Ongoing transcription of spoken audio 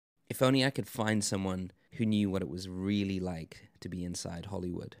If only I could find someone who knew what it was really like to be inside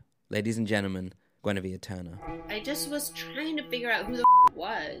Hollywood. Ladies and gentlemen, Guinevere Turner. I just was trying to figure out who the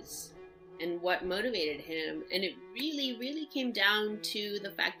was and what motivated him, and it really came down to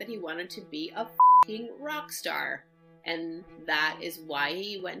the fact that he wanted to be a rock star. And that is why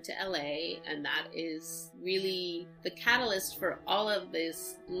he went to LA, and that is really the catalyst for all of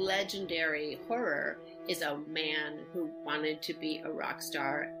this legendary horror, is a man who wanted to be a rock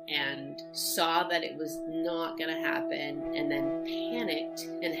star and saw that it was not going to happen, and then panicked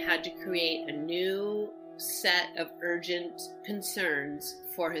and had to create a new set of urgent concerns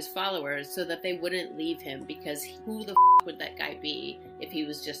for his followers so that they wouldn't leave him, because who the would that guy be if he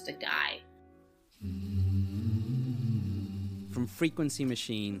was just a guy? From Frequency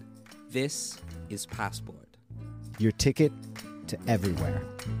Machine, this is Passport. Your ticket to everywhere.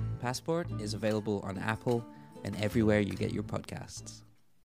 Passport is available on Apple and everywhere you get your podcasts.